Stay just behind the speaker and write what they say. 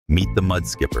Meet the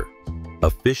mudskipper, a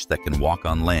fish that can walk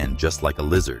on land just like a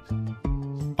lizard.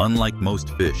 Unlike most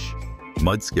fish,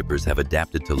 mudskippers have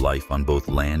adapted to life on both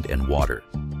land and water.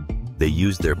 They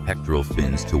use their pectoral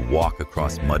fins to walk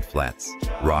across mudflats,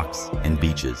 rocks, and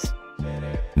beaches.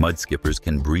 Mudskippers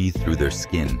can breathe through their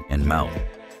skin and mouth,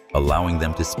 allowing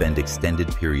them to spend extended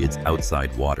periods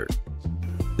outside water.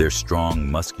 Their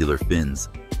strong, muscular fins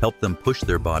help them push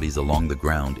their bodies along the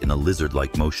ground in a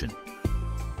lizard-like motion.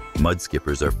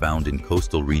 Mudskippers are found in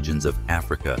coastal regions of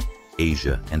Africa,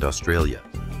 Asia, and Australia.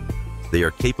 They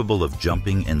are capable of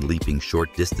jumping and leaping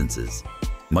short distances,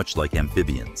 much like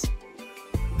amphibians.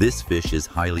 This fish is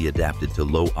highly adapted to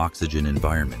low-oxygen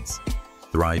environments,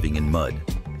 thriving in mud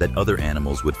that other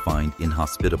animals would find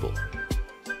inhospitable.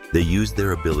 They use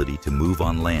their ability to move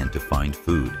on land to find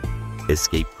food,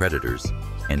 escape predators,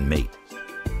 and mate.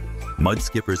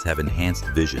 Mudskippers have enhanced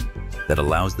vision that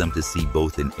allows them to see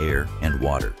both in air and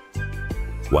water.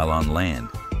 While on land,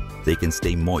 they can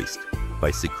stay moist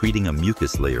by secreting a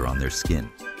mucus layer on their skin.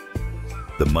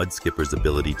 The mudskipper's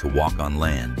ability to walk on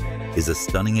land is a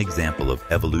stunning example of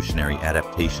evolutionary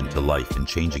adaptation to life in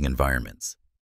changing environments.